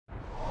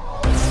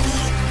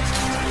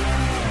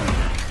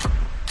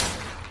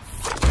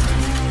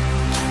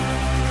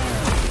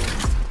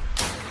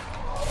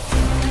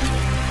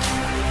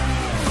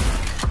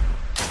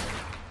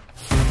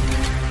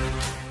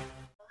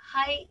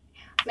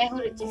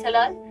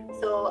Salal.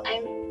 So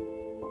I'm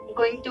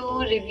going to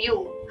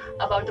review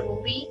about the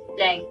movie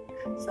Blank.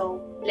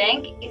 So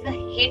Blank is a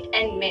hit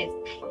and miss.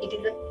 It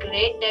is a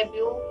great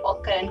debut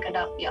for Karan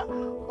Kapadia,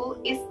 who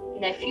is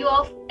nephew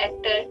of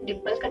actor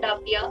Dimple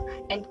Kapadia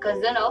and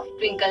cousin of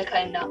Twinkle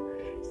Khanna.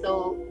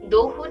 So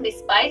though who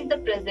despise the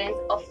presence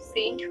of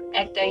saint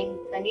actor in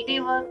Sunny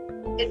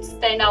Deol, it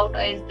stand out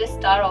as the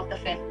star of the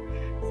film.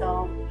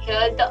 So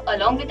here,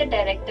 along with the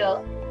director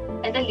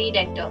and the lead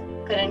actor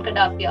Karan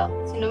Kapadia,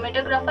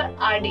 cinematographer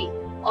RD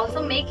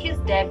also make his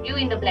debut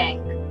in the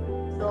Blank.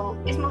 So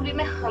इस movie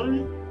में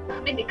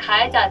हमें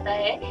दिखाया जाता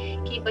है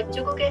कि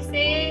बच्चों को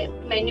कैसे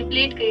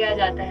मैनिपुलेट किया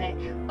जाता है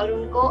और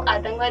उनको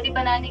आतंकवादी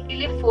बनाने के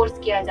लिए फोर्स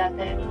किया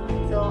जाता है.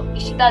 So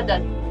Ishita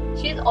Dutt,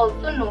 she is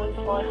also known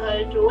for her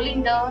role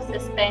in the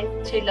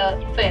suspense thriller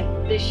film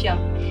Drishyam.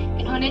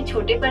 इन्होंने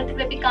छोटे पर्दे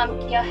पे भी काम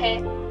किया है.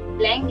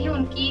 ब्लैंक भी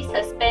उनकी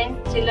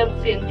सस्पेंस थ्रिलर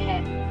फिल्म है.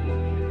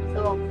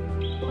 So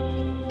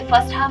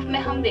फर्स्ट हाफ में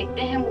हम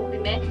देखते हैं मूवी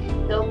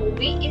में the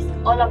movie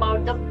is all about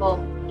the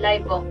bomb,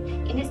 live bomb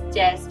in his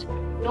chest.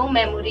 No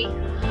memory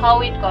how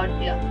it got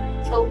there.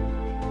 So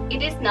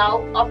it is now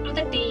up to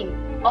the team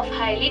of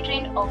highly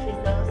trained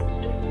officers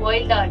to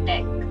foil the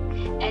attack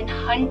and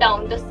hunt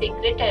down the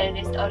secret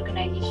terrorist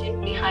organization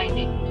behind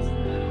it.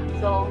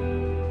 So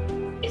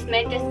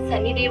इसमें जैसे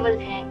सनी देओल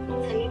हैं.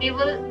 सनी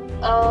देओल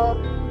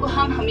को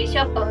हम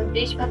हमेशा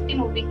देशभक्ति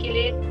movie के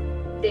लिए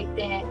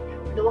देखते हैं,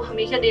 तो वो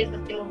हमेशा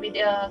देशभक्ति मूवी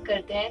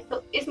करते हैं.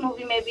 तो इस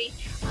मूवी में भी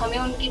हमें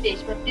उनकी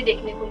देशभक्ति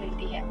देखने को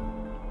मिलती है.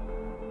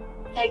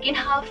 सेकेंड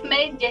हाफ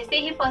में जैसे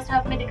ही फर्स्ट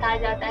हाफ में दिखाया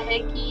जाता है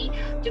कि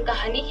जो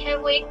कहानी है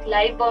वो एक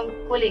लाइव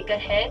बॉम्ब को लेकर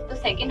है, तो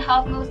सेकेंड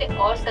हाफ में उसे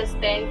और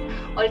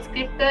सस्पेंस और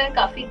स्क्रिप्ट पर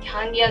काफ़ी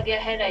ध्यान दिया गया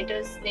है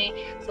राइटर्स ने.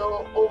 So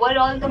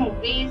overall the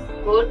movie is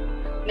good.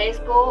 मैं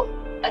इसको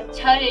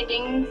अच्छा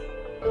रेटिंग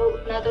तो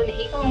उतना तो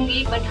नहीं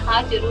कहूँगी, बट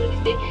हाँ जरूर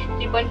इसे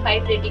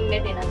 3.5 रेटिंग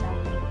में देना चाहूँगी.